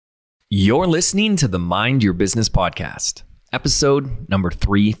You're listening to the Mind Your Business podcast, episode number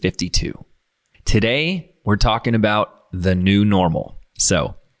 352. Today, we're talking about the new normal.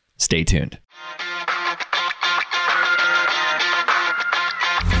 So stay tuned.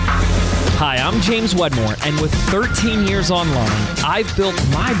 Hi, I'm James Wedmore, and with 13 years online, I've built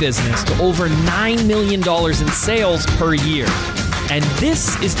my business to over $9 million in sales per year. And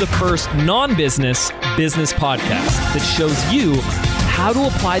this is the first non-business business podcast that shows you how to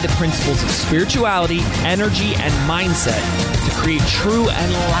apply the principles of spirituality, energy, and mindset to create true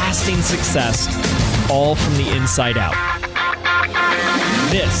and lasting success, all from the inside out.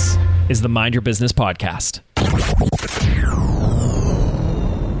 This is the Mind Your Business podcast.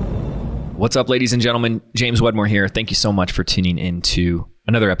 What's up, ladies and gentlemen? James Wedmore here. Thank you so much for tuning in to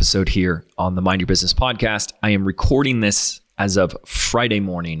another episode here on the Mind Your Business podcast. I am recording this as of Friday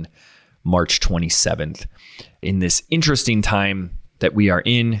morning, March 27th, in this interesting time that we are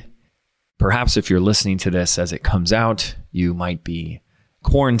in. Perhaps if you're listening to this as it comes out, you might be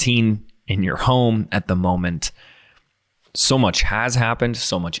quarantined in your home at the moment. So much has happened,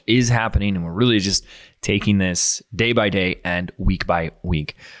 so much is happening, and we're really just taking this day by day and week by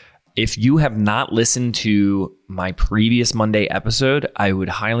week. If you have not listened to my previous Monday episode, I would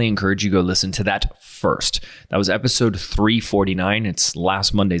highly encourage you to go listen to that first. That was episode 349. It's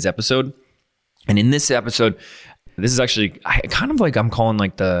last Monday's episode. And in this episode, this is actually I'm calling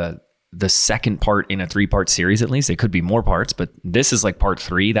like the second part in a 3-part series, at least. It could be more parts, but this is like part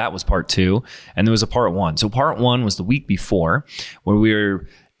 3. That was part 2. And there was a part 1. So part 1 was the week before, where we were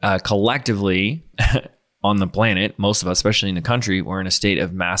collectively on the planet, most of us, especially in the country, we're in a state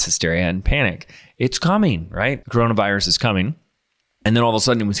of mass hysteria and panic. It's coming, right? Coronavirus is coming. And then all of a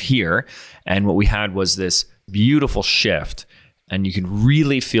sudden it was here. And what we had was this beautiful shift. And you can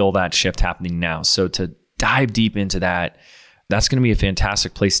really feel that shift happening now. So to dive deep into that, that's going to be a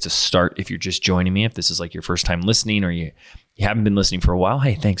fantastic place to start if you're just joining me. If this is like your first time listening or you haven't been listening for a while,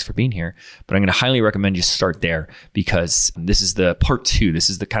 hey, thanks for being here. But I'm going to highly recommend you start there because this is the part 2. This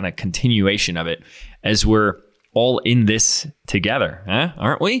is the kind of continuation of it as we're all in this together,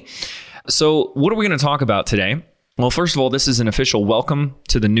 aren't we? So what are we going to talk about today? Well, first of all, this is an official welcome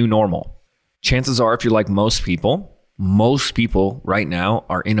to the new normal. Chances are, if you're like most people right now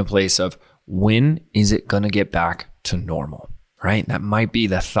are in a place of when is it going to get back to normal? Right? That might be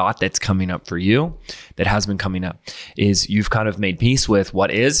the thought that's coming up for you, that has been coming up, is you've kind of made peace with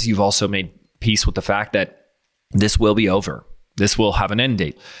what is. You've also made peace with the fact that this will be over. This will have an end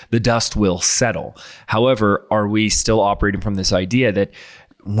date. The dust will settle. However, are we still operating from this idea that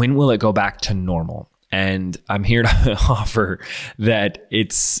when will it go back to normal? And I'm here to offer that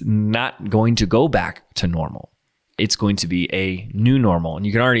it's not going to go back to normal. It's going to be a new normal. And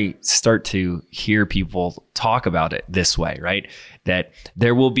you can already start to hear people talk about it this way, right? That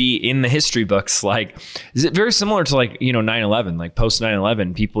there will be in the history books, like, is it very similar to 9/11, like post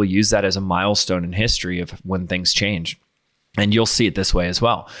 9/11, people use that as a milestone in history of when things change. And you'll see it this way as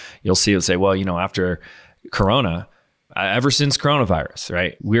well. You'll see it say, well, after Corona, ever since coronavirus,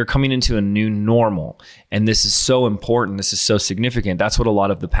 right? We're coming into a new normal. And this is so important. This is so significant. That's what a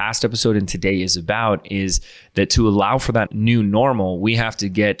lot of the past episode and today is about, is that to allow for that new normal, we have to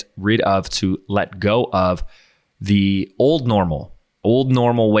get rid of, to let go of the old normal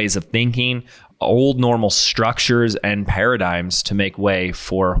ways of thinking, old normal structures and paradigms to make way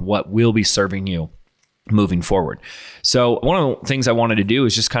for what will be serving you moving forward. So one of the things I wanted to do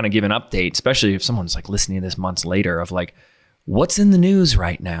is just kind of give an update, especially if someone's like listening to this months later, of like, what's in the news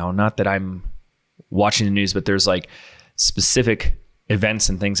right now? Not that I'm watching the news, but there's like specific events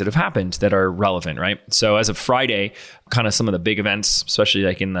and things that have happened that are relevant, right? So as of Friday, kind of some of the big events, especially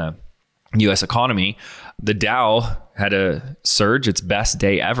like in the US economy, the Dow had a surge, its best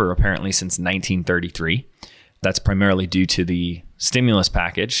day ever, apparently since 1933. That's primarily due to the stimulus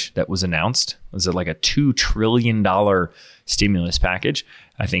package that was announced. Was it like a $2 trillion stimulus package?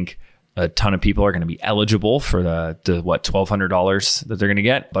 I think a ton of people are going to be eligible for the $1,200 that they're going to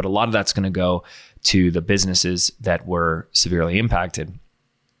get. But a lot of that's going to go to the businesses that were severely impacted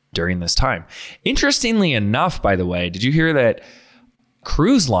during this time. Interestingly enough, by the way, did you hear that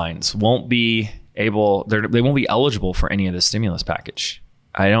cruise lines won't be eligible for any of the stimulus package?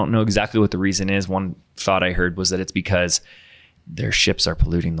 I don't know exactly what the reason is. One thought I heard was that it's because their ships are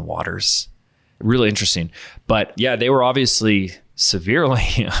polluting the waters. Really interesting. But yeah, they were obviously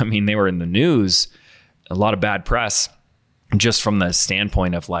severely, they were in the news, a lot of bad press, just from the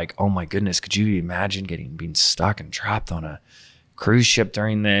standpoint of like, oh my goodness, could you imagine being stuck and trapped on a cruise ship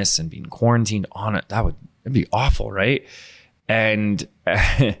during this and being quarantined on it? It'd be awful, right? And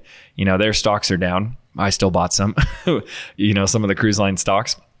their stocks are down. I still bought some, some of the cruise line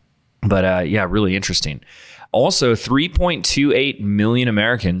stocks. But yeah, really interesting. Also, 3.28 million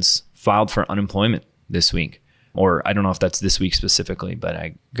Americans filed for unemployment this week. Or I don't know if that's this week specifically, but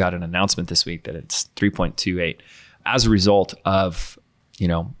I got an announcement this week that it's 3.28 as a result of,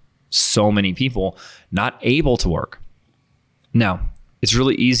 so many people not able to work. Now, it's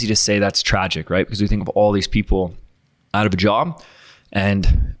really easy to say that's tragic, right? Because we think of all these people out of a job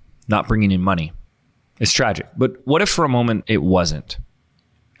and not bringing in money. It's tragic. But what if for a moment it wasn't?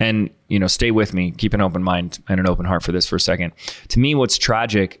 And, stay with me, keep an open mind and an open heart for this for a second. To me, what's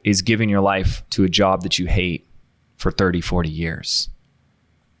tragic is giving your life to a job that you hate for 30, 40 years.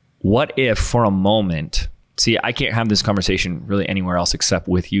 What if for a moment, see, I can't have this conversation really anywhere else except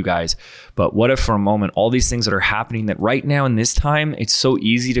with you guys, but what if for a moment, all these things that are happening that right now in this time, it's so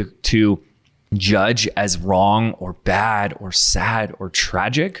easy to judge as wrong or bad or sad or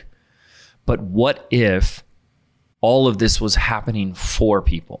tragic. But what if all of this was happening for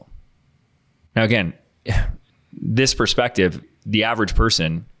people? Now, again, this perspective, the average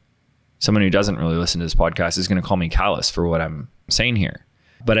person, someone who doesn't really listen to this podcast, is going to call me callous for what I'm saying here.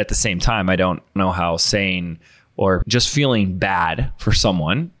 But at the same time, I don't know how saying or just feeling bad for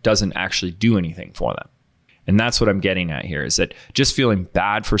someone doesn't actually do anything for them. And that's what I'm getting at here, is that just feeling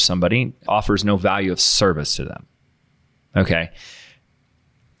bad for somebody offers no value of service to them. Okay.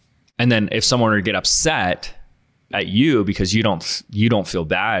 And then if someone were to get upset at you because you don't feel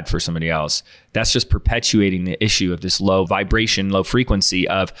bad for somebody else, that's just perpetuating the issue of this low vibration, low frequency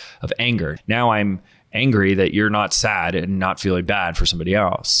of anger. Now I'm angry that you're not sad and not feeling bad for somebody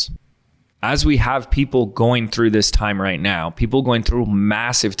else. As we have people going through this time right now, people going through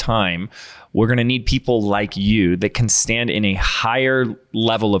massive time, we're going to need people like you that can stand in a higher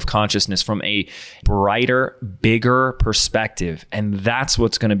level of consciousness from a brighter, bigger perspective. And that's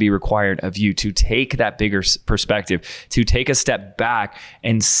what's going to be required of you, to take that bigger perspective, to take a step back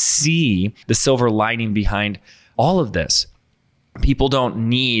and see the silver lining behind all of this. People don't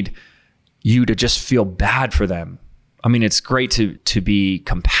need you to just feel bad for them. I mean, it's great to be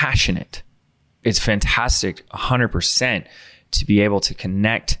compassionate. It's fantastic, 100%, to be able to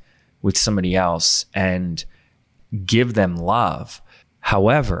connect with somebody else and give them love.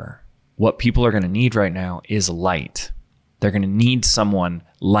 However, what people are going to need right now is light. They're going to need someone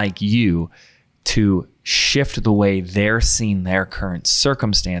like you to shift the way they're seeing their current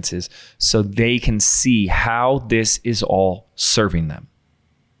circumstances so they can see how this is all serving them.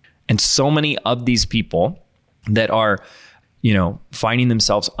 And so many of these people that are, finding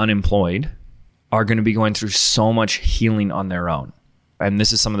themselves unemployed are going to be going through so much healing on their own. And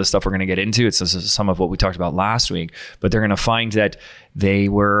this is some of the stuff we're going to get into. It's some of what we talked about last week, but they're going to find that they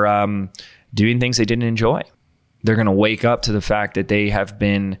were doing things they didn't enjoy. They're going to wake up to the fact that they have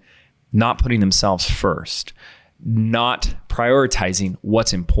been not putting themselves first, not prioritizing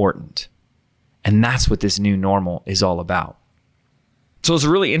what's important. And that's what this new normal is all about. So it's a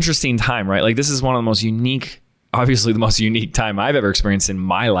really interesting time, right? Like, this is one of the most unique, obviously the most unique time I've ever experienced in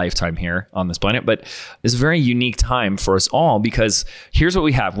my lifetime here on this planet, but it's a very unique time for us all, because here's what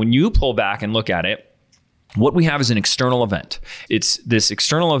we have. When you pull back and look at it, what we have is an external event. It's this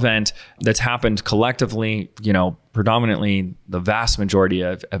external event that's happened collectively, predominantly the vast majority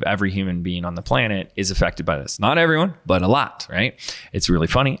of every human being on the planet is affected by this. Not everyone, but a lot, right? It's really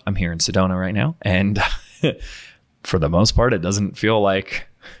funny. I'm here in Sedona right now, and for the most part, it doesn't feel like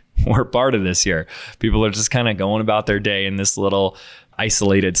we're part of this here. People are just kind of going about their day in this little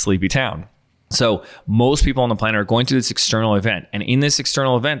isolated, sleepy town. So most people on the planet are going through this external event. And in this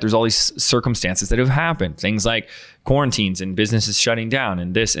external event, there's all these circumstances that have happened. Things like quarantines and businesses shutting down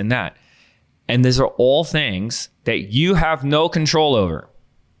and this and that. And these are all things that you have no control over,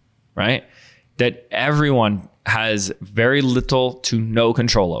 right? That everyone has very little to no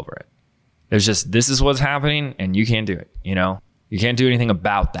control over it. There's just, this is what's happening and you can't do it, You can't do anything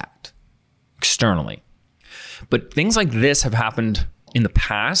about that externally. But things like this have happened in the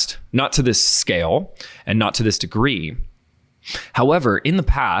past, not to this scale and not to this degree. However, in the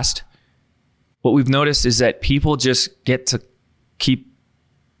past, what we've noticed is that people just get to keep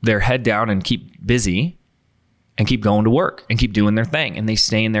their head down and keep busy and keep going to work and keep doing their thing. And they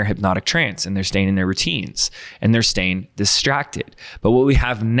stay in their hypnotic trance and they're staying in their routines and they're staying distracted. But what we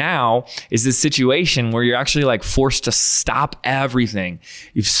have now is this situation where you're actually like forced to stop everything.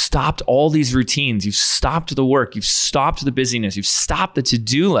 You've stopped all these routines. You've stopped the work. You've stopped the busyness. You've stopped the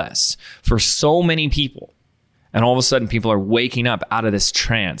to-do list for so many people. And all of a sudden people are waking up out of this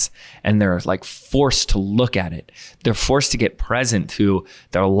trance and they're like forced to look at it. They're forced to get present to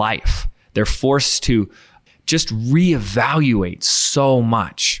their life. They're forced to just reevaluate so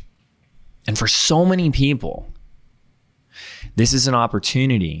much. And for so many people, this is an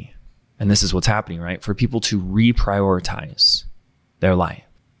opportunity and this is what's happening, right? For people to reprioritize their life.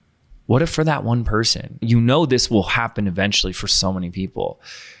 What if for that one person, this will happen eventually for so many people,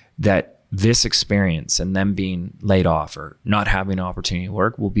 that this experience and them being laid off or not having an opportunity to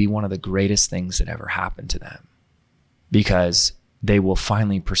work will be one of the greatest things that ever happened to them, because they will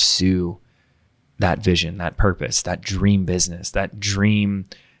finally pursue that vision, that purpose, that dream business, that dream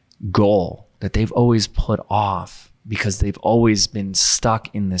goal that they've always put off because they've always been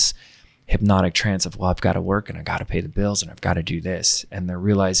stuck in this hypnotic trance of, well, I've got to work and I got to pay the bills and I've got to do this. And they're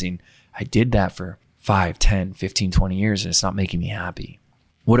realizing I did that for 5, 10, 15, 20 years and it's not making me happy.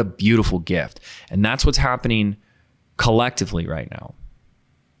 What a beautiful gift. And that's what's happening collectively right now.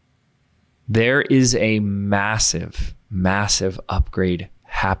 There is a massive, massive upgrade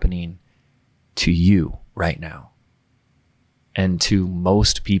happening to you right now and to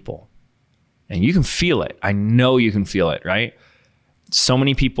most people. And you can feel it. I know you can feel it, right? So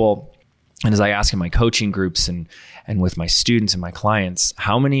many people, and as I ask in my coaching groups and with my students and my clients,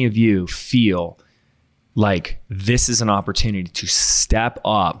 how many of you feel like this is an opportunity to step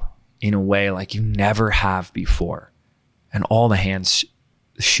up in a way like you never have before? And all the hands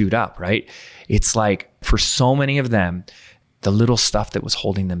shoot up, right? It's like for so many of them, the little stuff that was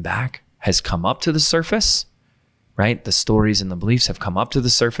holding them back has come up to the surface, right? The stories and the beliefs have come up to the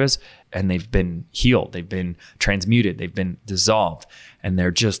surface and they've been healed. They've been transmuted. They've been dissolved. And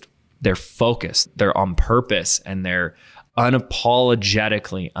they're focused. They're on purpose and they're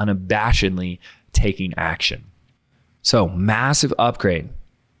unapologetically, unabashedly taking action. So massive upgrade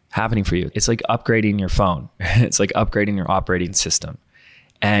happening for you. It's like upgrading your phone. It's like upgrading your operating system.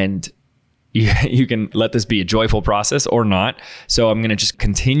 And you can let this be a joyful process or not. So I'm going to just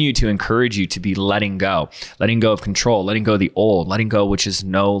continue to encourage you to be letting go of control, letting go of the old, letting go which is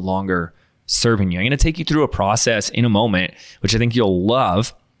no longer serving you. I'm going to take you through a process in a moment, which I think you'll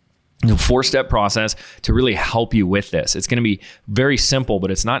love. A 4-step process to really help you with this. It's going to be very simple,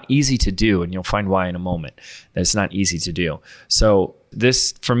 but it's not easy to do. And you'll find why in a moment that it's not easy to do. So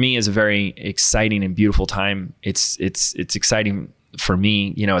this for me is a very exciting and beautiful time. It's exciting for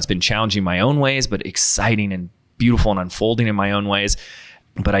me. It's been challenging in my own ways, but exciting and beautiful and unfolding in my own ways.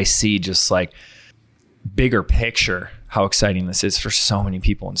 But I see just like bigger picture, how exciting this is for so many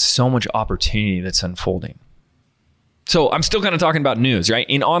people and so much opportunity that's unfolding. So I'm still kind of talking about news, right?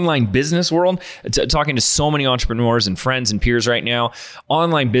 In online business world, talking to so many entrepreneurs and friends and peers right now,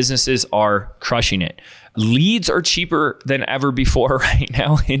 online businesses are crushing it. Leads are cheaper than ever before right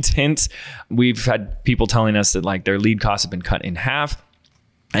now. Hint. We've had people telling us that like their lead costs have been cut in half.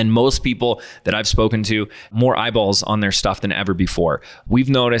 And most people that I've spoken to, more eyeballs on their stuff than ever before. We've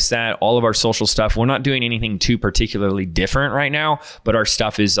noticed that all of our social stuff, we're not doing anything too particularly different right now, but our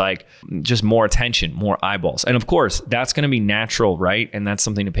stuff is like just more attention, more eyeballs. And of course, that's going to be natural, right? And that's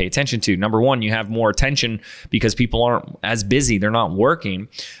something to pay attention to. Number one, you have more attention because people aren't as busy. They're not working,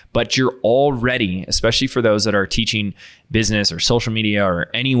 but you're already, especially for those that are teaching business or social media or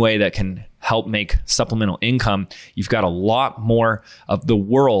any way that can help make supplemental income, you've got a lot more of the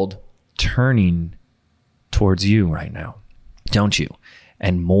world turning towards you right now, don't you?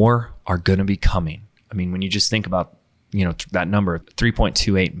 And more are going to be coming. I mean, when you just think about, that number,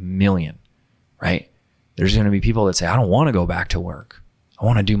 3.28 million, right? There's going to be people that say, I don't want to go back to work. I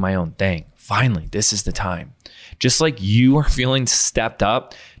want to do my own thing. Finally, this is the time. Just like you are feeling stepped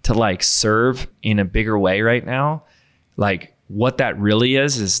up to like serve in a bigger way right now, like what that really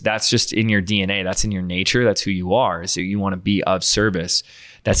is that's just in your DNA. That's in your nature. That's who you are. So you want to be of service.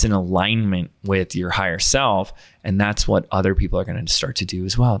 That's in alignment with your higher self. And that's what other people are going to start to do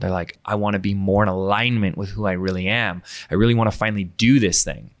as well. They're like, I want to be more in alignment with who I really am. I really want to finally do this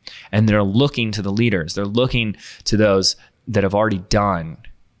thing. And they're looking to the leaders. They're looking to those that have already done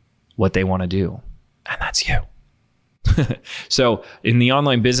what they want to do. And that's you. So in the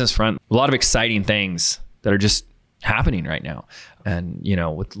online business front, a lot of exciting things that are just happening right now. And,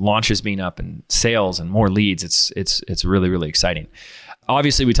 with launches being up and sales and more leads, it's really, really exciting.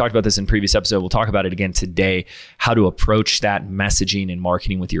 Obviously, we talked about this in previous episode. We'll talk about it again today, how to approach that messaging and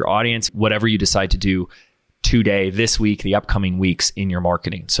marketing with your audience, whatever you decide to do today, this week, the upcoming weeks in your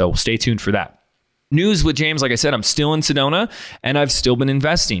marketing. So stay tuned for that. News with James, like I said, I'm still in Sedona and I've still been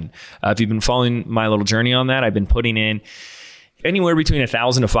investing. If you've been following my little journey on that, I've been putting in anywhere between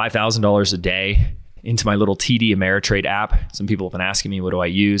 $1,000 to $5,000 a day into my little TD Ameritrade app. Some people have been asking me, what do I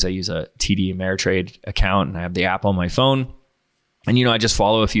use? I use a TD Ameritrade account and I have the app on my phone. And, I just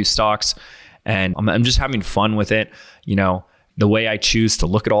follow a few stocks and I'm just having fun with it. The way I choose to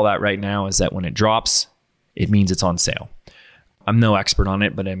look at all that right now is that when it drops, it means it's on sale. I'm no expert on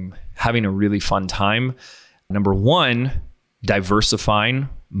it, but I'm having a really fun time. Number one, diversifying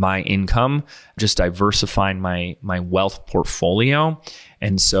my income, just diversifying my wealth portfolio.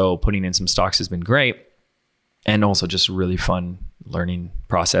 And so putting in some stocks has been great. And also just a really fun learning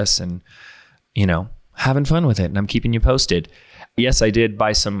process and, having fun with it. And I'm keeping you posted. Yes, I did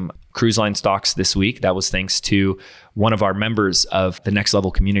buy some cruise line stocks this week. That was thanks to one of our members of the Next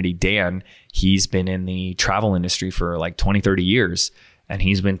Level community, Dan. He's been in the travel industry for like 20, 30 years. And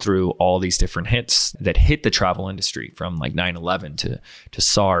he's been through all these different hits that hit the travel industry, from like 9/11 to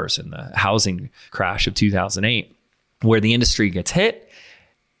SARS and the housing crash of 2008, where the industry gets hit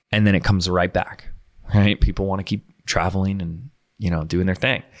and then it comes right back, right? People want to keep traveling and, doing their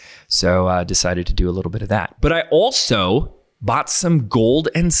thing. So I decided to do a little bit of that. But I also bought some gold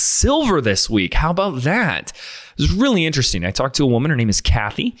and silver this week. How about that? It was really interesting. I talked to a woman. Her name is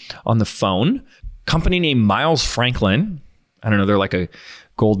Kathy on the phone. Company named Miles Franklin. I don't know. They're like a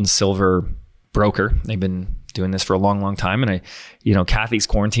gold and silver broker. They've been doing this for a long, long time. And Kathy's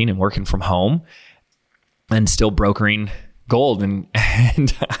quarantined and working from home and still brokering gold. And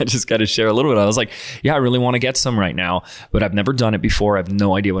I just got to share a little bit. I was like, yeah, I really want to get some right now, but I've never done it before. I have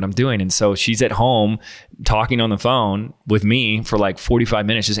no idea what I'm doing. And so she's at home talking on the phone with me for like 45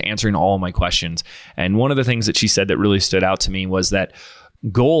 minutes, just answering all of my questions. And one of the things that she said that really stood out to me was that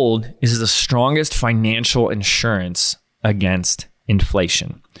gold is the strongest financial insurance against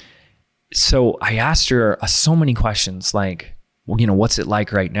inflation. So I asked her so many questions like, what's it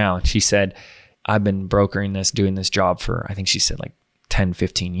like right now? And she said, I've been brokering this, doing this job for, I think she said like 10,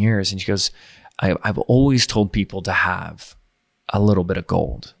 15 years. And she goes, I've always told people to have a little bit of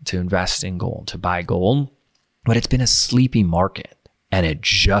gold, to invest in gold, to buy gold, but it's been a sleepy market. And it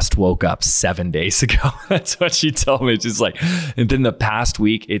just woke up 7 days ago. That's what she told me. She's like, and then the past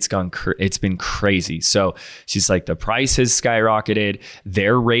week, it's been crazy. So she's like, the price has skyrocketed.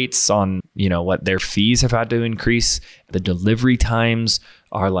 Their rates on, their fees have had to increase. The delivery times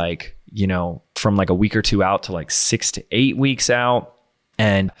are like, from like a week or two out to like 6 to 8 weeks out.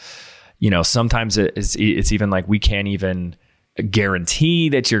 And, sometimes it's even like, we can't even guarantee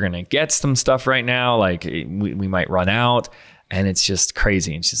that you're going to get some stuff right now. Like we might run out. And it's just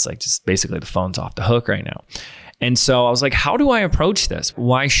crazy. And she's like, just basically the phone's off the hook right now. And so I was like, how do I approach this?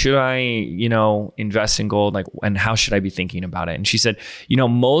 Why should I, invest in gold? And how should I be thinking about it? And she said,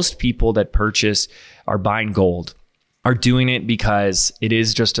 most people that purchase are buying gold are doing it because it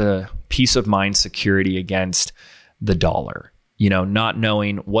is just a peace of mind security against the dollar, not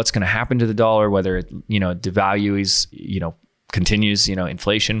knowing what's going to happen to the dollar, whether it, devalues, continues,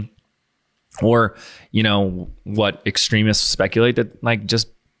 inflation. Or, what extremists speculate that like just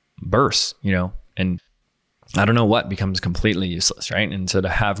bursts, and I don't know what becomes completely useless, right? And so to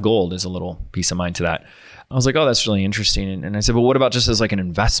have gold is a little peace of mind to that. I was like, oh, that's really interesting. And I said, well, what about just as like an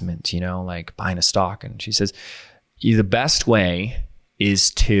investment, like buying a stock? And she says, the best way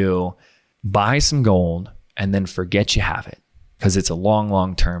is to buy some gold and then forget you have it. Because it's a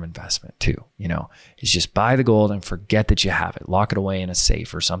long-term investment too, It's just buy the gold and forget that you have it. Lock it away in a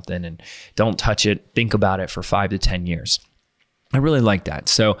safe or something and don't touch it. Think about it for 5 to 10 years. I really like that.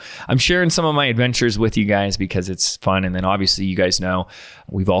 So I'm sharing some of my adventures with you guys because it's fun. And then obviously you guys know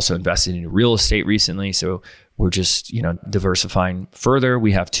we've also invested in real estate recently. So we're just, diversifying further.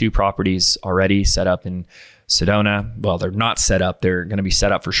 We have 2 properties already set up in Sedona. Well, they're not set up. They're going to be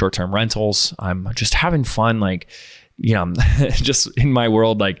set up for short-term rentals. I'm just having fun, just in my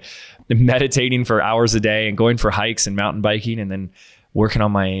world, like meditating for hours a day and going for hikes and mountain biking and then working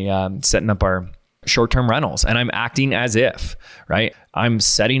on my setting up our short-term rentals. And I'm acting as if, right? I'm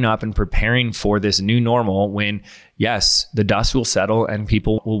setting up and preparing for this new normal when, yes, the dust will settle and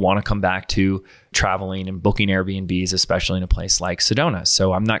people will want to come back to traveling and booking Airbnbs, especially in a place like Sedona.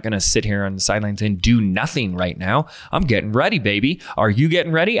 So I'm not going to sit here on the sidelines and do nothing right now. I'm getting ready, baby. Are you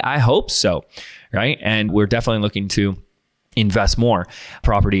getting ready? I hope so, right? And we're definitely looking to invest more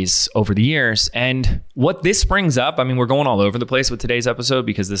properties over the years. And what this brings up, we're going all over the place with today's episode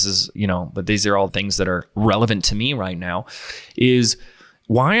because this is, but these are all things that are relevant to me right now, is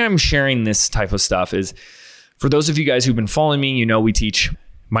why I'm sharing this type of stuff is for those of you guys who've been following me, we teach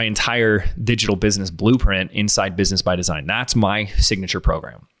my entire digital business blueprint inside Business by Design. That's my signature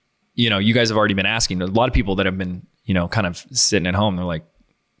program. You guys have already been asking, a lot of people that have been, kind of sitting at home, they're like,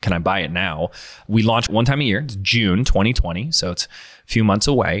 can I buy it now? We launch one time a year. It's June 2020. So it's a few months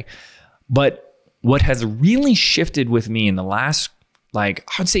away. But what has really shifted with me in the last, I'd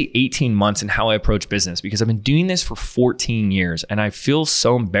say 18 months in how I approach business, because I've been doing this for 14 years and I feel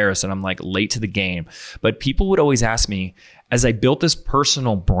so embarrassed and I'm like late to the game. But people would always ask me, as I built this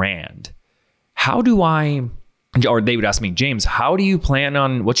personal brand, or they would ask me, James, how do you plan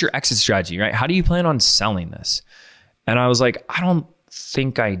on, what's your exit strategy, right? How do you plan on selling this? And I was like, I don't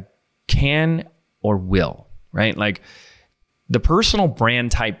think I can or will, right? Like the personal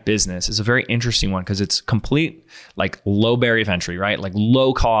brand type business is a very interesting one because it's complete, like low barrier of entry, right? Like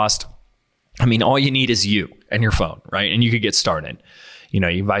low cost. I mean, all you need is you and your phone, right? And you could get started.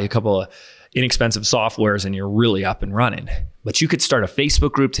 You buy a couple of inexpensive softwares and you're really up and running. But you could start a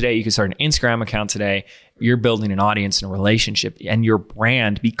Facebook group today. You could start an Instagram account today. You're building an audience and a relationship, and your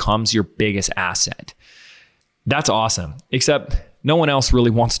brand becomes your biggest asset. That's awesome. Except no one else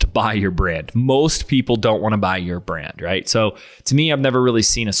really wants to buy your brand. Most people don't want to buy your brand, right? So to me, I've never really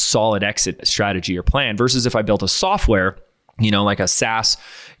seen a solid exit strategy or plan versus if I built a software, like a SaaS,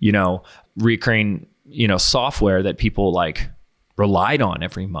 recurring, software that people like relied on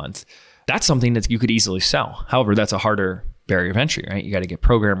every month. That's something that you could easily sell. However, that's a harder barrier of entry, right? You got to get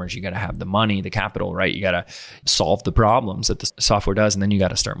programmers, you got to have the money, the capital, right? You got to solve the problems that the software does, and then you got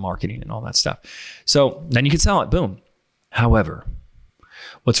to start marketing and all that stuff. So then you can sell it, boom. However,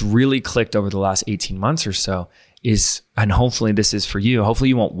 what's really clicked over the last 18 months or so is, and hopefully this is for you, hopefully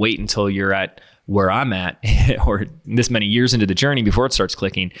you won't wait until you're at where I'm at or this many years into the journey before it starts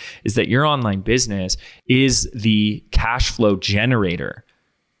clicking, is that your online business is the cash flow generator.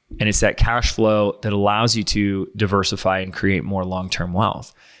 And it's that cash flow that allows you to diversify and create more long-term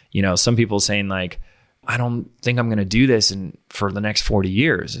wealth. Some people saying like, I don't think I'm going to do this for the next 40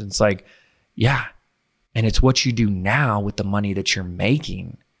 years. And it's like, yeah. And it's what you do now with the money that you're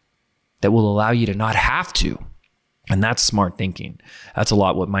making that will allow you to not have to. And that's smart thinking. That's a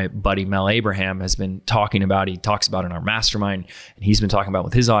lot what my buddy Mel Abraham has been talking about. He talks about in our mastermind, and he's been talking about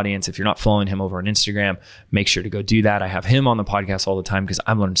with his audience. If you're not following him over on Instagram, make sure to go do that. I have him on the podcast all the time because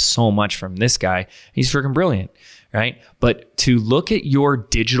I've learned so much from this guy. He's freaking brilliant, right? But to look at your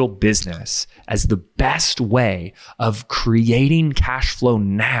digital business as the best way of creating cash flow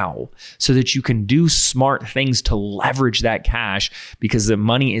now so that you can do smart things to leverage that cash, because the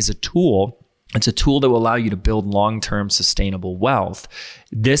money is a tool. It's a tool that will allow you to build long-term sustainable wealth.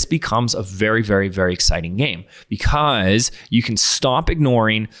 This becomes a very, very, very exciting game because you can stop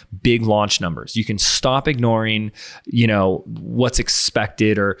ignoring big launch numbers. You can stop ignoring, what's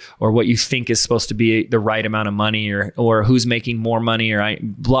expected or what you think is supposed to be the right amount of money or who's making more money or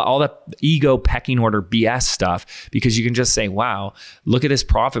all that ego pecking order BS stuff, because you can just say, wow, look at this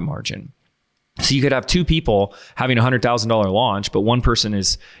profit margin. So you could have two people having $100,000 launch, but one person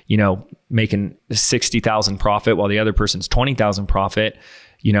is, making 60,000 profit while the other person's 20,000 profit,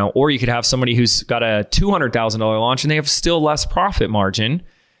 or you could have somebody who's got a $200,000 launch and they have still less profit margin.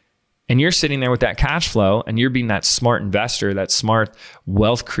 And you're sitting there with that cash flow and you're being that smart investor, that smart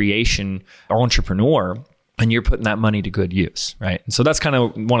wealth creation entrepreneur, and you're putting that money to good use, right? And so that's kind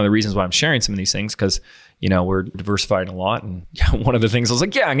of one of the reasons why I'm sharing some of these things, because we're diversifying a lot. And one of the things I was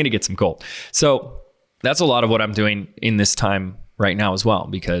like, yeah, I'm going to get some gold. So that's a lot of what I'm doing in this time right now as well,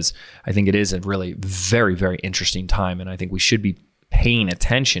 because I think it is a really very, very interesting time. And I think we should be paying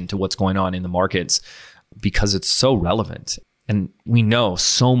attention to what's going on in the markets because it's so relevant. And we know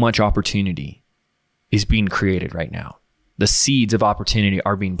so much opportunity is being created right now. The seeds of opportunity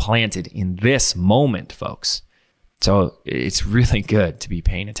are being planted in this moment, folks. So it's really good to be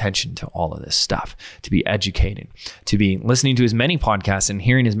paying attention to all of this stuff, to be educated, to be listening to as many podcasts and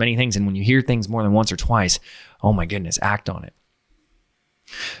hearing as many things. And when you hear things more than once or twice, oh my goodness, act on it.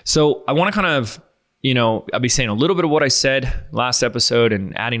 So I want to kind of, I'll be saying a little bit of what I said last episode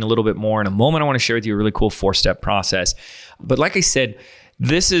and adding a little bit more. In a moment, I want to share with you a really cool 4-step process. But like I said,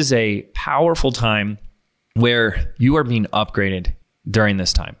 this is a powerful time where you are being upgraded during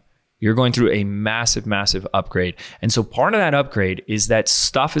this time. You're going through a massive, massive upgrade. And so part of that upgrade is that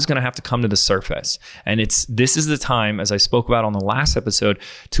stuff is going to have to come to the surface. And this is the time, as I spoke about on the last episode,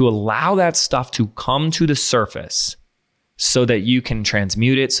 to allow that stuff to come to the surface so that you can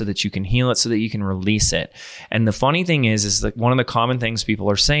transmute it, so that you can heal it, so that you can release it. And the funny thing is like one of the common things people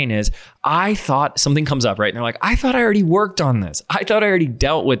are saying is, I thought something comes up, right? And they're like, I thought I already worked on this. I thought I already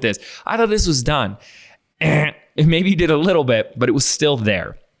dealt with this. I thought this was done. Maybe you did a little bit, but it was still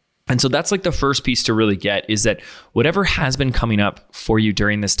there. And so that's like the first piece to really get, is that whatever has been coming up for you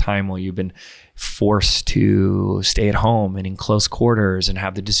during this time while you've been forced to stay at home and in close quarters and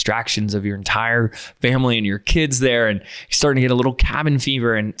have the distractions of your entire family and your kids there, and you're starting to get a little cabin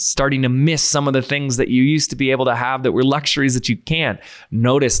fever and starting to miss some of the things that you used to be able to have that were luxuries that you can't.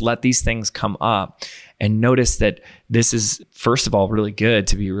 Let these things come up. And notice that this is, first of all, really good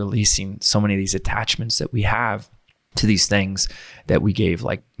to be releasing so many of these attachments that we have to these things that we gave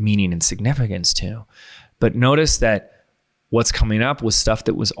like meaning and significance to. But notice that what's coming up was stuff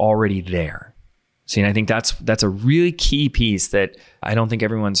that was already there. See, and I think that's a really key piece that I don't think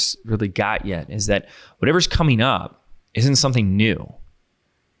everyone's really got yet, is that whatever's coming up isn't something new.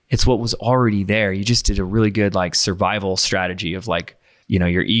 It's what was already there. You just did a really good like survival strategy of like,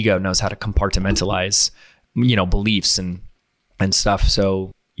 your ego knows how to compartmentalize, beliefs and stuff.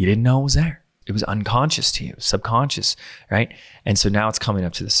 So you didn't know it was there. It was unconscious to you, subconscious, right? And so now it's coming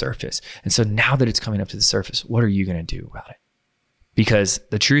up to the surface. And so now that it's coming up to the surface, what are you going to do about it? Because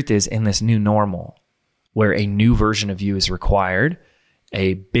the truth is, in this new normal, where a new version of you is required,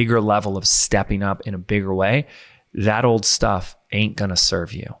 a bigger level of stepping up in a bigger way, that old stuff ain't going to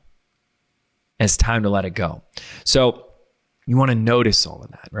serve you. It's time to let it go. So you want to notice all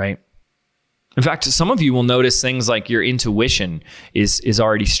of that, right? In fact, some of you will notice things like your intuition is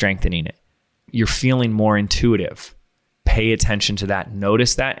already strengthening it. You're feeling more intuitive. Pay attention to that.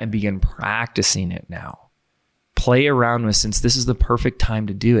 Notice that and begin practicing it now. Play around with, since this is the perfect time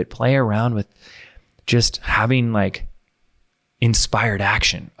to do it, play around with just having like inspired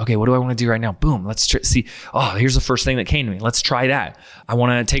action. Okay, what do I want to do right now? Boom, let's see. Oh, here's the first thing that came to me. Let's try that. I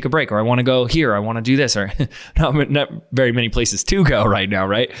want to take a break, or I want to go here. I want to do this, or not very many places to go right now,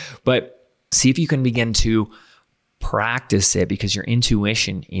 right? But see if you can begin to practice it, because your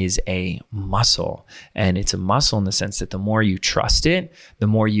intuition is a muscle, and it's a muscle in the sense that the more you trust it, the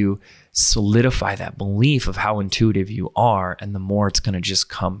more you solidify that belief of how intuitive you are, and the more it's going to just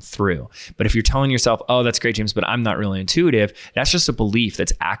come through. But if you're telling yourself, oh, that's great, James, but I'm not really intuitive, that's just a belief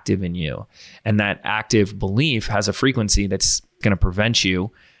that's active in you. And that active belief has a frequency that's going to prevent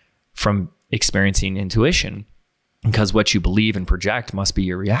you from experiencing intuition, because what you believe and project must be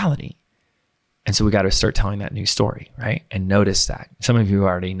your reality. And so we got to start telling that new story, right? And notice that. Some of you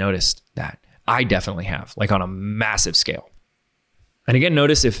already noticed that. I definitely have, like on a massive scale. And again,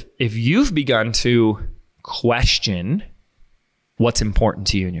 notice if you've begun to question what's important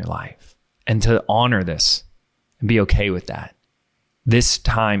to you in your life and to honor this and be okay with that. This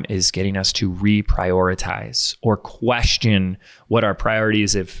time is getting us to reprioritize or question what our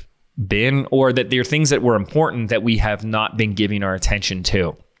priorities have been, or that there are things that were important that we have not been giving our attention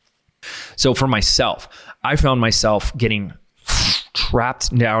to. So for myself, I found myself getting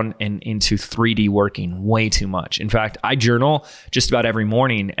trapped down and into 3D working way too much. In fact, I journal just about every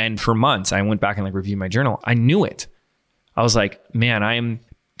morning, and for months I went back and reviewed my journal. I knew it. I was like, man, I am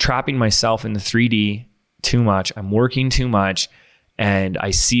trapping myself in the 3D too much. I'm working too much, and I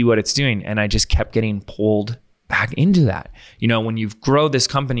see what it's doing. And I just kept getting pulled back into that. When you've grown this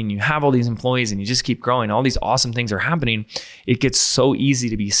company and you have all these employees and you just keep growing, all these awesome things are happening, it gets so easy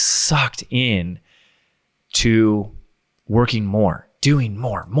to be sucked in to working more, doing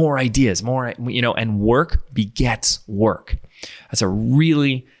more ideas, more, and work begets work. That's a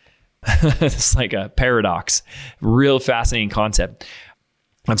really, it's like a paradox, real fascinating concept.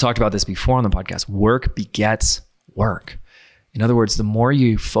 I've talked about this before on the podcast. Work begets work. In other words, the more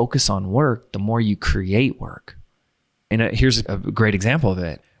you focus on work, the more you create work. And here's a great example of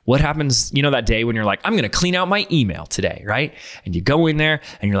it. What happens, that day when you're like, I'm going to clean out my email today, right? And you go in there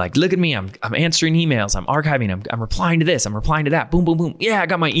and you're like, look at me, I'm answering emails, I'm archiving, I'm replying to this, I'm replying to that, boom, boom, boom. Yeah, I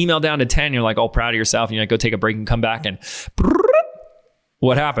got my email down to 10. You're like all proud of yourself. And you're like, go take a break and come back, and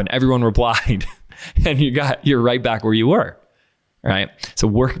what happened? Everyone replied and you're right back where you were, right? So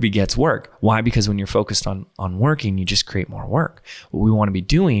work begets work. Why? Because when you're focused on working, you just create more work. What we want to be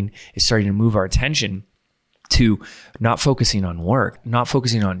doing is starting to move our attention to not focusing on work, not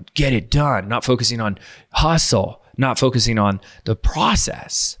focusing on get it done, not focusing on hustle, not focusing on the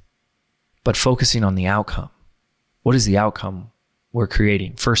process, but focusing on the outcome. What is the outcome we're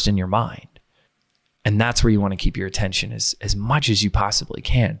creating first in your mind? And that's where you want to keep your attention as much as you possibly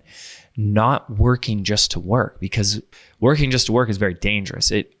can. Not working just to work, because working just to work is very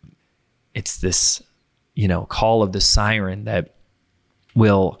dangerous. It's this, call of the siren that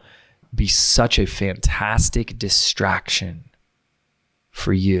will be such a fantastic distraction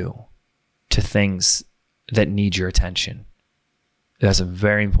for you to things that need your attention. That's a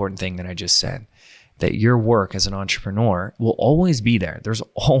very important thing that I just said, that your work as an entrepreneur will always be there. There's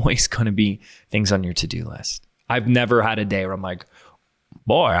always going to be things on your to-do list. I've never had a day where I'm like,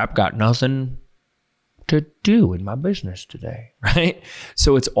 boy, I've got nothing to do in my business today, right?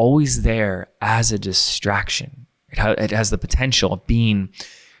 So it's always there as a distraction. It has the potential of being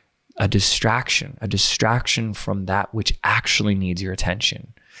a distraction from that which actually needs your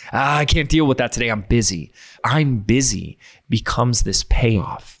attention. I can't deal with that today. I'm busy. I'm busy becomes this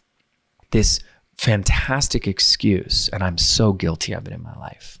payoff, this fantastic excuse. And I'm so guilty of it in my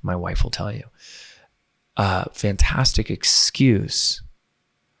life. My wife will tell you. Fantastic excuse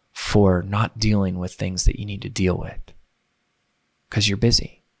for not dealing with things that you need to deal with because you're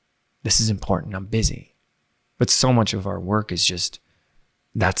busy. This is important. I'm busy. But so much of our work is just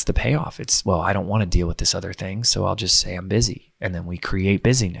that's the payoff. It's, well, I don't want to deal with this other thing, so I'll just say I'm busy. And then we create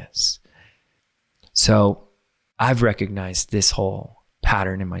busyness. So I've recognized this whole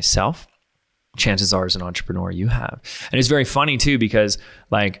pattern in myself. Chances are as an entrepreneur you have. And it's very funny too, because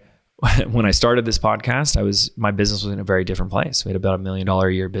like when I started this podcast, my business was in a very different place. We had about $1 million a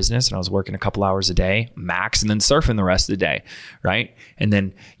year business, and I was working a couple hours a day max, and then surfing the rest of the day. Right. And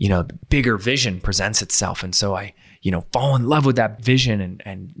then, the bigger vision presents itself. And so I, fall in love with that vision,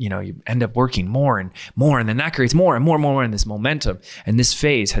 and you end up working more and more, and then that creates more and more in this momentum. And this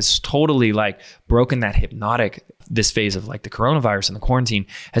phase has totally like broken that this phase of like the coronavirus and the quarantine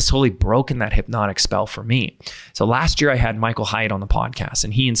has totally broken that hypnotic spell for me. So last year I had Michael Hyatt on the podcast,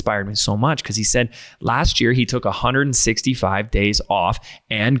 and he inspired me so much because he said last year he took 165 days off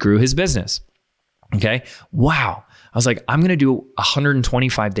and grew his business. Okay. Wow. I was like, I'm going to do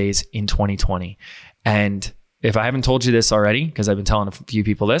 125 days in 2020. And if I haven't told you this already, because I've been telling a few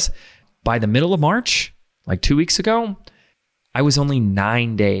people this, by the middle of March, like 2 weeks ago, I was only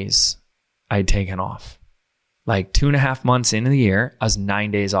 9 days I'd taken off. Like 2.5 months into the year, I was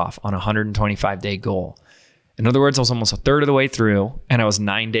 9 days off on a 125-day goal. In other words, I was almost a third of the way through, and I was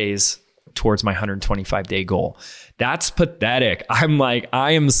 9 days towards my 125-day goal. That's pathetic. I'm like,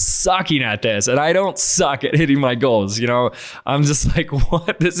 I am sucking at this, and I don't suck at hitting my goals. I'm just like,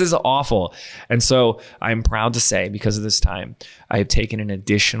 what? This is awful. And so I'm proud to say, because of this time, I have taken an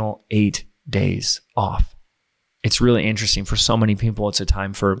additional 8 days off. It's really interesting. For so many people, it's a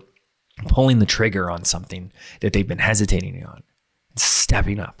time for pulling the trigger on something that they've been hesitating on,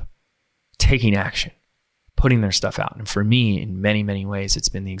 stepping up, taking action, putting their stuff out. And for me, in many, many ways, it's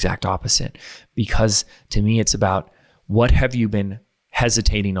been the exact opposite, because to me, it's about what have you been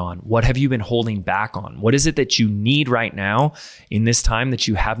hesitating on? What have you been holding back on? What is it that you need right now in this time that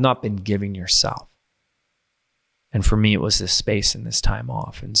you have not been giving yourself? And for me, it was this space and this time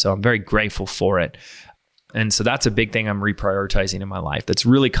off. And so I'm very grateful for it. And so that's a big thing I'm reprioritizing in my life. That's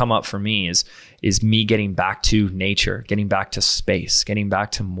really come up for me is me getting back to nature, getting back to space, getting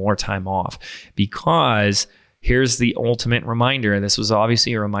back to more time off. Because here's the ultimate reminder. This was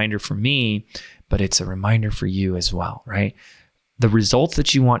obviously a reminder for me, but it's a reminder for you as well, right? The results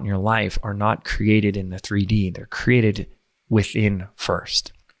that you want in your life are not created in the 3D. They're created within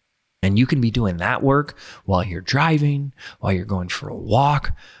first. And you can be doing that work while you're driving, while you're going for a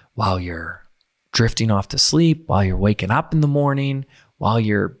walk, while you're drifting off to sleep, while you're waking up in the morning, while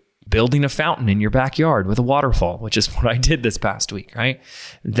you're building a fountain in your backyard with a waterfall, which is what I did this past week, right?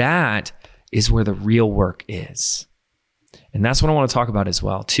 That is where the real work is. And that's what I want to talk about as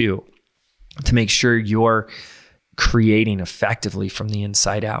well, too, to make sure you're creating effectively from the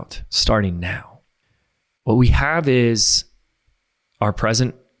inside out, starting now. What we have is our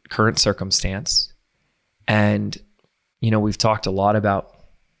current circumstance. And, we've talked a lot about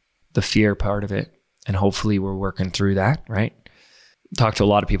the fear part of it. And hopefully we're working through that, right? Talked to a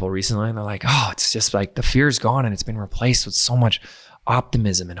lot of people recently, and they're like, oh, it's just like the fear is gone and it's been replaced with so much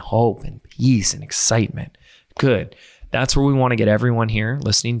optimism and hope and peace and excitement. Good. That's where we want to get everyone here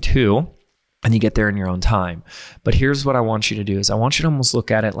listening to, and you get there in your own time. But here's what I want you to do is I want you to almost look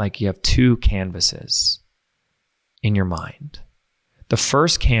at it like you have two canvases in your mind. The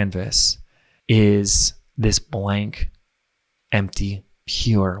first canvas is this blank, empty,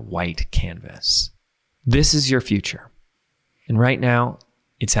 pure white canvas. This is your future. And right now,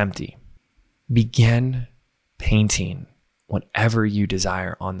 it's empty. Begin painting whatever you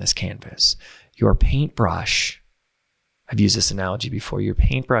desire on this canvas. Your paintbrush, I've used this analogy before, your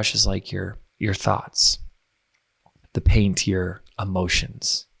paintbrush is like your thoughts. The paint, your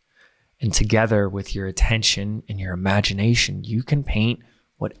emotions. And together with your attention and your imagination, you can paint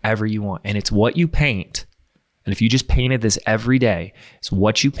whatever you want. And it's what you paint. And if you just painted this every day, it's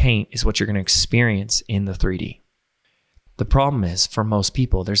what you paint is what you're going to experience in the 3D. The problem is, for most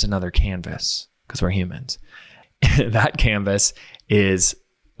people, there's another canvas, because we're humans. That canvas is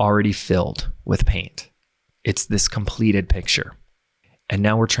already filled with paint. It's this completed picture. And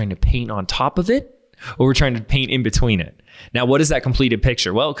now we're trying to paint on top of it, or we're trying to paint in between it. Now, what is that completed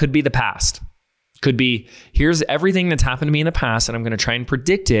picture? Well, it could be the past. Could be, here's everything that's happened to me in the past, and I'm going to try and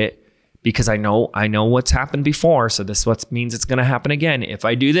predict it because I know what's happened before. So this means it's going to happen again. If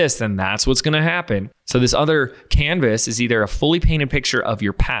I do this, then that's what's going to happen. So this other canvas is either a fully painted picture of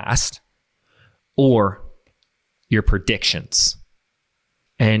your past or your predictions.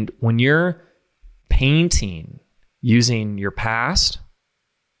 And when you're painting using your past,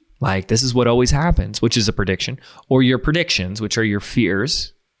 like this is what always happens, which is a prediction, or your predictions, which are your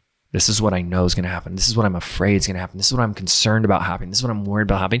fears. This is what I know is going to happen. This is what I'm afraid is going to happen. This is what I'm concerned about happening. This is what I'm worried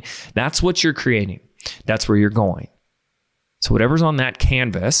about happening. That's what you're creating. That's where you're going. So whatever's on that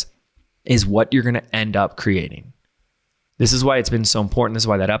canvas is what you're going to end up creating. This is why it's been so important. This is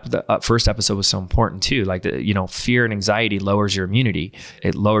why that first episode was so important too. Like, fear and anxiety lowers your immunity.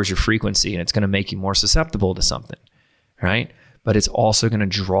 It lowers your frequency, and it's going to make you more susceptible to something, right? But it's also going to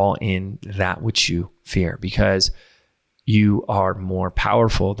draw in that which you fear, because you are more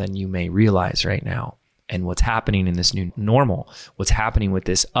powerful than you may realize right now. And what's happening in this new normal, what's happening with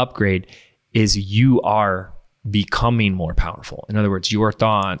this upgrade is you are becoming more powerful. In other words, your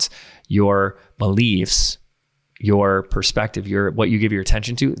thoughts, your beliefs, your perspective, what you give your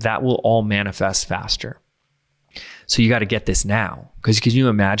attention to, that will all manifest faster. So you got to get this now, because can you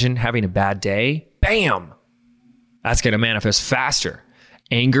imagine having a bad day? Bam! That's going to manifest faster.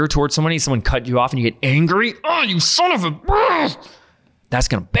 Anger towards somebody, someone cut you off and you get angry. Oh, you son of a... That's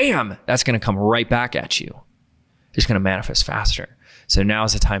going to come right back at you. It's going to manifest faster. So now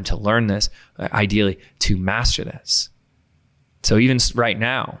is the time to learn this, ideally to master this. So even right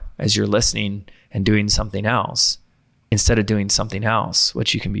now, as you're listening and doing something else, instead of doing something else,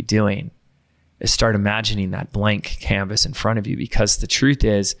 what you can be doing is start imagining that blank canvas in front of you, because the truth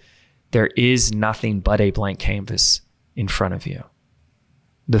is there is nothing but a blank canvas in front of you.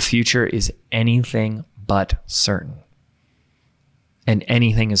 The future is anything but certain. And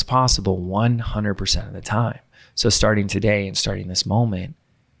anything is possible 100% of the time. So starting today and starting this moment,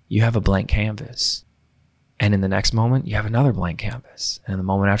 you have a blank canvas. And in the next moment, you have another blank canvas. And in the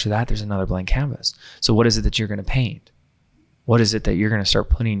moment after that, there's another blank canvas. So what is it that you're going to paint? What is it that you're going to start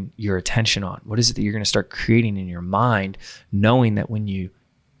putting your attention on? What is it that you're going to start creating in your mind, knowing that when you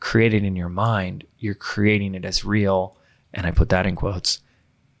create it in your mind, you're creating it as real, and I put that in quotes,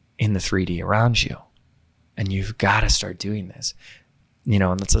 in the 3D around you. And you've got to start doing this.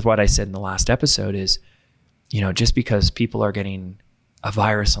 And that's what I said in the last episode is, just because people are getting a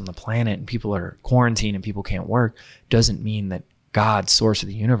virus on the planet and people are quarantined and people can't work, doesn't mean that God, source of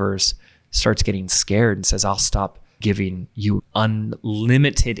the universe, starts getting scared and says, I'll stop giving you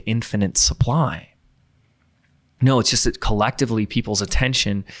unlimited, infinite supply. No, it's just that collectively people's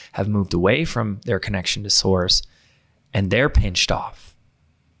attention have moved away from their connection to source and they're pinched off.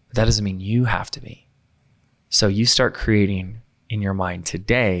 But that doesn't mean you have to be. So you start creating in your mind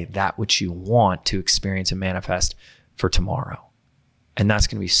today that which you want to experience and manifest for tomorrow. And that's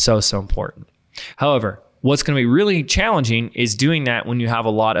going to be so, so important. However, what's going to be really challenging is doing that when you have a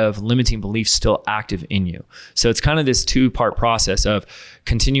lot of limiting beliefs still active in you. So it's kind of this two-part process of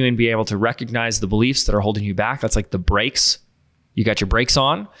continuing to be able to recognize the beliefs that are holding you back. That's like the brakes. You got your brakes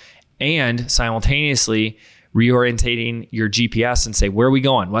on, and simultaneously reorientating your GPS and say, where are we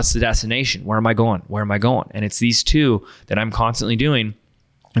going? What's the destination? Where am I going? Where am I going? And it's these two that I'm constantly doing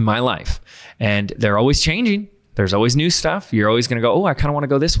in my life. And they're always changing. There's always new stuff. You're always going to go, oh, I kind of want to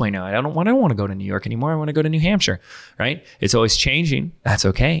go this way now. I don't want to go to New York anymore. I want to go to New Hampshire, right? It's always changing. That's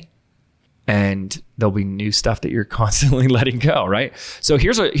okay. And there'll be new stuff that you're constantly letting go, right? So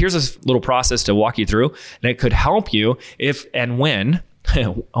here's a little process to walk you through that could help you if and when,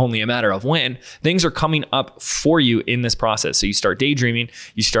 only a matter of when, things are coming up for you in this process. So you start daydreaming,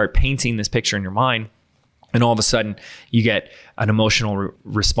 you start painting this picture in your mind, and all of a sudden you get an emotional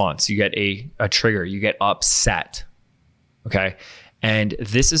response. You get a trigger. You get upset. Okay. And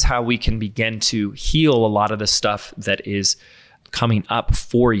this is how we can begin to heal a lot of the stuff that is coming up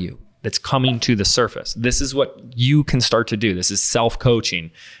for you, that's coming to the surface. This is what you can start to do. This is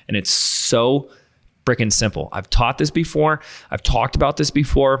self-coaching. And it's so freaking simple. I've taught this before. I've talked about this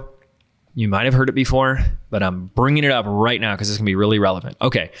before. You might have heard it before, but I'm bringing it up right now because it's going to be really relevant.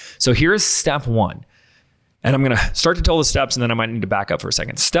 Okay. So here's step one. And I'm going to start to tell the steps, and then I might need to back up for a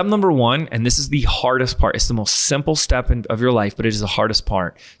second. Step number one, and this is the hardest part. It's the most simple step of your life, but it is the hardest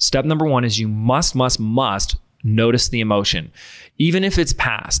part. Step number one is you must notice the emotion. Even if it's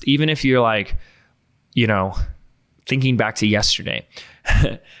past, even if you're like, thinking back to yesterday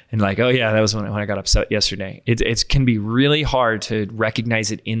and like, oh yeah, that was when I got upset yesterday. It can be really hard to recognize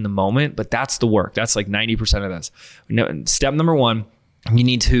it in the moment, but that's the work. That's like 90% of this. Step number one, you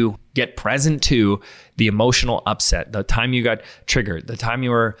need to get present to the emotional upset, the time you got triggered, the time you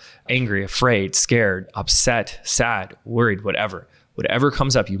were angry, afraid, scared, upset, sad, worried, whatever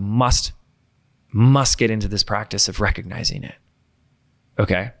comes up, you must get into this practice of recognizing it.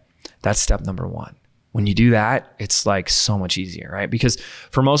 Okay. That's step number one. When you do that, it's like so much easier, right? Because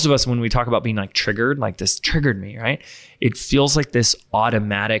for most of us, when we talk about being like triggered, like this triggered me, right? It feels like this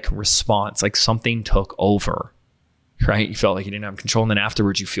automatic response, like something took over. Right? You felt like you didn't have control. And then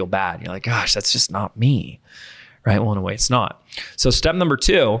afterwards you feel bad. You're like, gosh, that's just not me. Right? Well, in a way it's not. So step number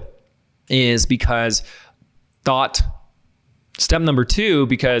two is because thought Step number 2,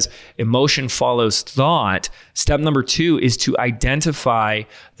 because emotion follows thought, step number 2 is to identify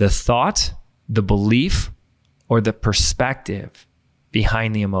the thought, the belief, or the perspective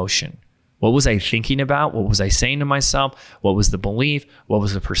behind the emotion. What was I thinking about? What was I saying to myself? What was the belief? What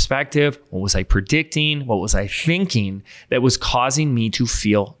was the perspective? What was I predicting? What was I thinking that was causing me to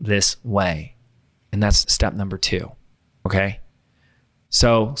feel this way? And that's step number 2. Okay.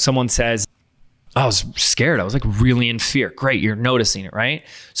 So someone says, I was scared. I was like really in fear. Great. You're noticing it, right?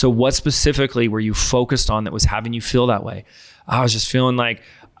 So what specifically were you focused on that was having you feel that way? I was just feeling like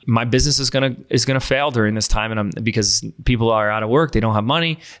my business is gonna fail during this time, and because people are out of work, they don't have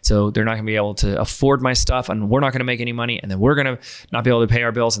money, so they're not gonna be able to afford my stuff, and we're not gonna make any money, and then we're gonna not be able to pay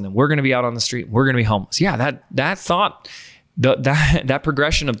our bills, and then we're gonna be out on the street, we're gonna be homeless. Yeah, that thought, that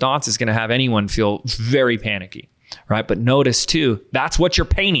progression of thoughts is gonna have anyone feel very panicky, right? But notice too, that's what you're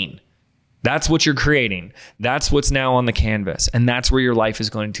painting. That's what you're creating. That's what's now on the canvas, and that's where your life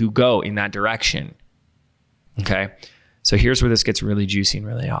is going to go, in that direction. Okay. So here's where this gets really juicy and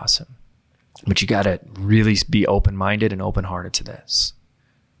really awesome. But you got to really be open-minded and open-hearted to this.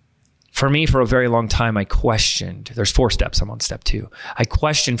 For me, for a very long time, I questioned. There's 4 steps. I'm on step 2. I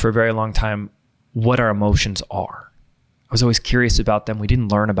questioned for a very long time what our emotions are. I was always curious about them. We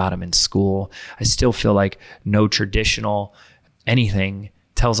didn't learn about them in school. I still feel like no traditional anything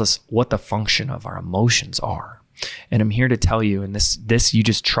tells us what the function of our emotions are. And I'm here to tell you, and this you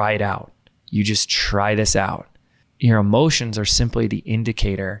just try it out. You just try this out. Your emotions are simply the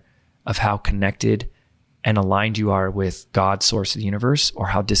indicator of how connected and aligned you are with God's source of the universe, or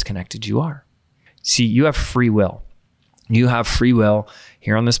how disconnected you are. See, you have free will. You have free will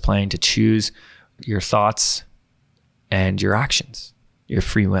here on this plane to choose your thoughts and your actions, your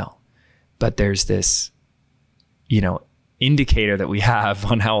free will. But there's this, indicator that we have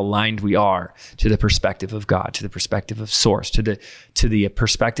on how aligned we are to the perspective of God, to the perspective of source, to the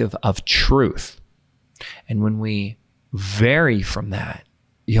perspective of truth. And when we vary from that,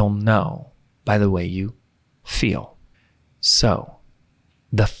 you'll know by the way you feel. So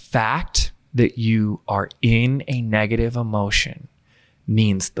the fact that you are in a negative emotion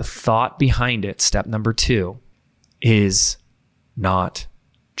means the thought behind it, step number 2, is not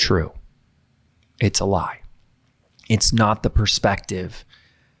true. It's a lie. It's not the perspective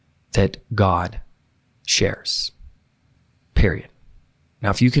that God shares, period. Now,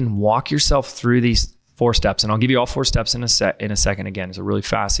 if you can walk yourself through these 4 steps, and I'll give you all 4 steps in a second again, it's really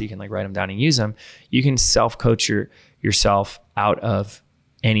fast, so you can write them down and use them. You can self-coach yourself out of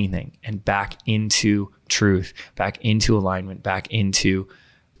anything and back into truth, back into alignment, back into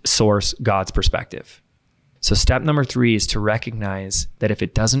source, God's perspective. So step number 3 is to recognize that if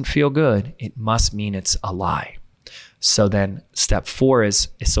it doesn't feel good, it must mean it's a lie. So then step 4 is,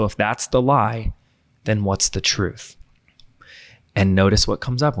 so if that's the lie, then what's the truth? And notice what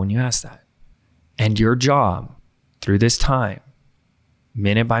comes up when you ask that. And your job through this time,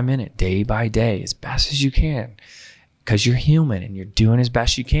 minute by minute, day by day, as best as you can, because you're human and you're doing as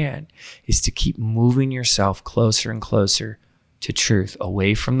best you can, is to keep moving yourself closer and closer to truth,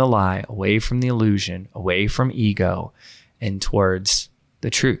 away from the lie, away from the illusion, away from ego, and towards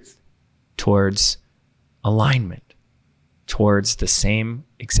the truth, towards alignment, towards the same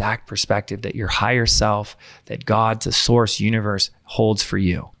exact perspective that your higher self, that God, the source, universe holds for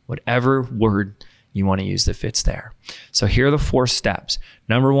you. Whatever word you want to use that fits there. So here are the 4 steps.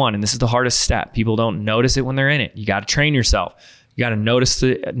 Number 1, and this is the hardest step. People don't notice it when they're in it. You got to train yourself. You got to notice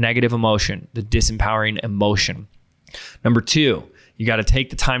the negative emotion, the disempowering emotion. Number 2, you got to take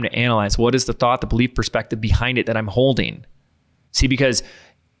the time to analyze what is the thought, the belief, perspective behind it that I'm holding. See, because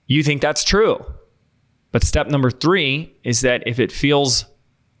you think that's true. But step number 3 is that if it feels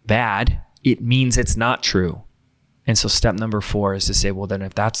bad, it means it's not true. And so step number 4 is to say, well, then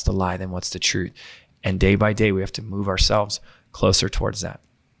if that's the lie, then what's the truth? And day by day, we have to move ourselves closer towards that.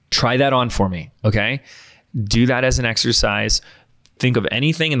 Try that on for me, okay? Do that as an exercise. Think of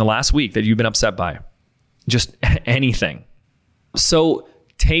anything in the last week that you've been upset by. Just anything. So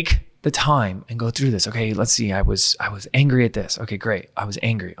take the time and go through this. Okay, let's see. I was angry at this. Okay, great. I was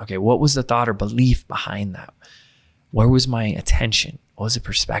angry. Okay, what was the thought or belief behind that? Where was my attention? What was the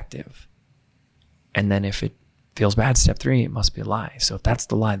perspective? And then if it feels bad, step 3, it must be a lie. So if that's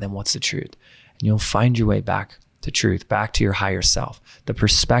the lie, then what's the truth? And you'll find your way back to truth, back to your higher self, the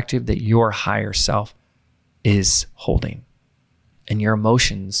perspective that your higher self is holding. And your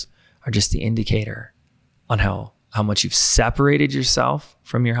emotions are just the indicator on how much you've separated yourself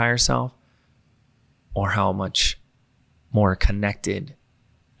from your higher self, or how much more connected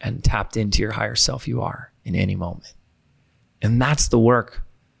and tapped into your higher self you are in any moment. And that's the work,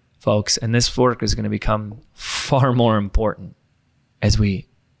 folks. And this work is going to become far more important as we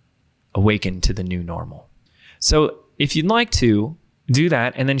awaken to the new normal. So if you'd like to do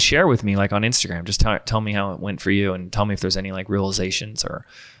that and then share with me, like on Instagram, just tell me how it went for you and tell me if there's any like realizations or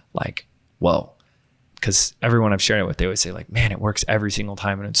like, whoa. Because everyone I've shared it with, they always say like, man, it works every single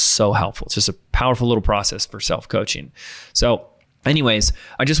time and it's so helpful. It's just a powerful little process for self-coaching. So anyways,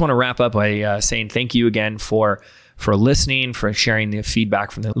 I just want to wrap up by saying thank you again for listening, for sharing the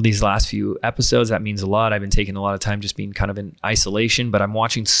feedback from these last few episodes. That means a lot. I've been taking a lot of time just being kind of in isolation, but I'm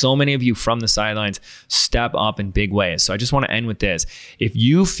watching so many of you from the sidelines step up in big ways. So I just want to end with this. If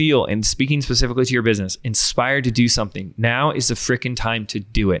you feel, and speaking specifically to your business, inspired to do something, now is the freaking time to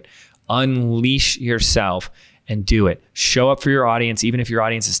do it. Unleash yourself and do it. Show up for your audience, even if your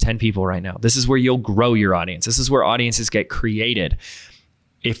audience is 10 people right now. This is where you'll grow your audience. This is where audiences get created.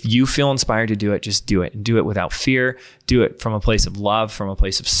 If you feel inspired to do it, just do it, and do it without fear. Do it from a place of love, from a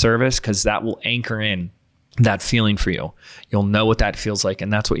place of service, because that will anchor in that feeling for you. You'll know what that feels like.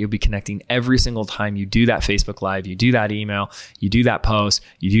 And that's what you'll be connecting every single time you do that Facebook Live, you do that email, you do that post,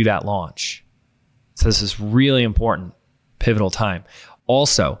 you do that launch. So this is really important, pivotal time.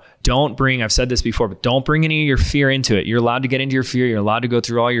 Also, I've said this before, but don't bring any of your fear into it. You're allowed to get into your fear. You're allowed to go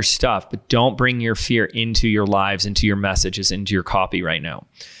through all your stuff, but don't bring your fear into your lives, into your messages, into your copy right now,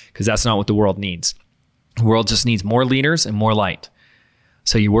 because that's not what the world needs. The world just needs more leaders and more light.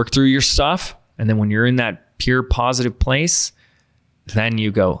 So you work through your stuff, and then when you're in that pure positive place, then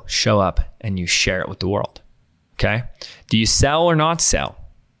you go show up and you share it with the world. Okay? Do you sell or not sell?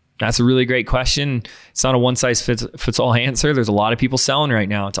 That's a really great question. It's not a one size fits all answer. There's a lot of people selling right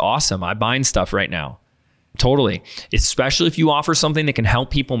now. It's awesome. I'm buying stuff right now. Totally. Especially if you offer something that can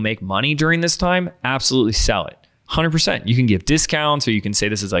help people make money during this time, absolutely sell it. 100%. You can give discounts, or you can say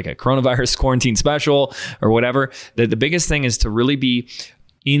this is like a coronavirus quarantine special or whatever. The biggest thing is to really be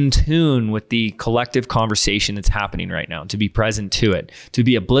in tune with the collective conversation that's happening right now, to be present to it. To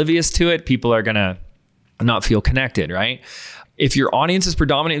be oblivious to it, people are going to not feel connected, right? If your audience is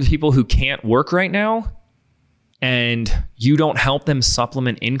predominantly people who can't work right now and you don't help them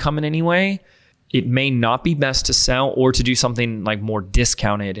supplement income in any way, it may not be best to sell or to do something like more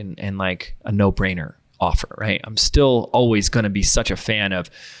discounted and like a no-brainer offer, right? I'm still always going to be such a fan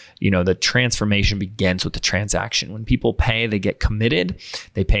of, the transformation begins with the transaction. When people pay, they get committed,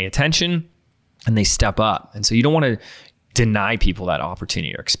 they pay attention, and they step up. And so you don't want to deny people that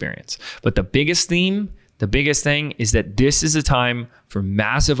opportunity or experience. But the biggest thing is that this is a time for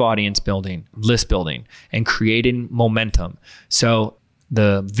massive audience building, list building, and creating momentum. So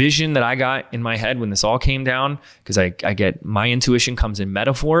the vision that I got in my head when this all came down, because I get my intuition comes in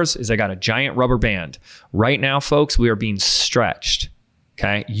metaphors, is I got a giant rubber band. Right now, folks, we are being stretched.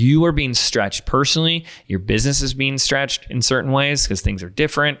 Okay. You are being stretched personally. Your business is being stretched in certain ways because things are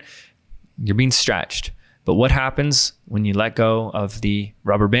different. You're being stretched. But what happens when you let go of the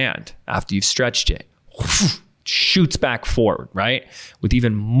rubber band after you've stretched it? Shoots back forward, right? With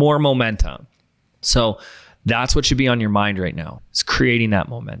even more momentum. So that's what should be on your mind right now. It's creating that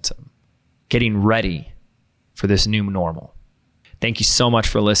momentum, getting ready for this new normal. Thank you so much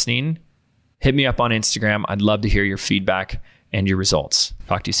for listening. Hit me up on Instagram. I'd love to hear your feedback and your results.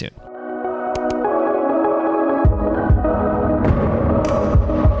 Talk to you soon.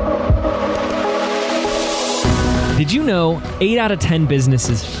 Did you know 8 out of 10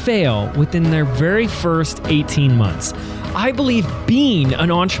 businesses fail within their very first 18 months? I believe being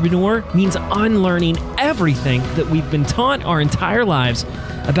an entrepreneur means unlearning everything that we've been taught our entire lives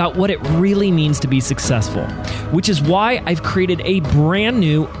about what it really means to be successful, which is why I've created a brand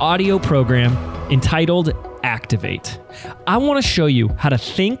new audio program entitled Activate. I want to show you how to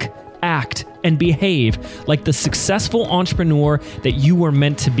think, act, and behave like the successful entrepreneur that you were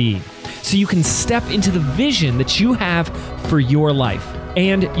meant to be, so you can step into the vision that you have for your life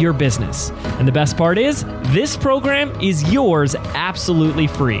and your business. And the best part is, this program is yours absolutely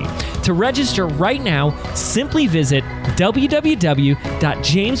free. To register right now, simply visit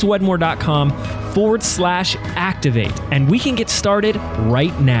www.jameswedmore.com/activate, and we can get started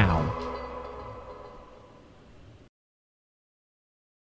right now.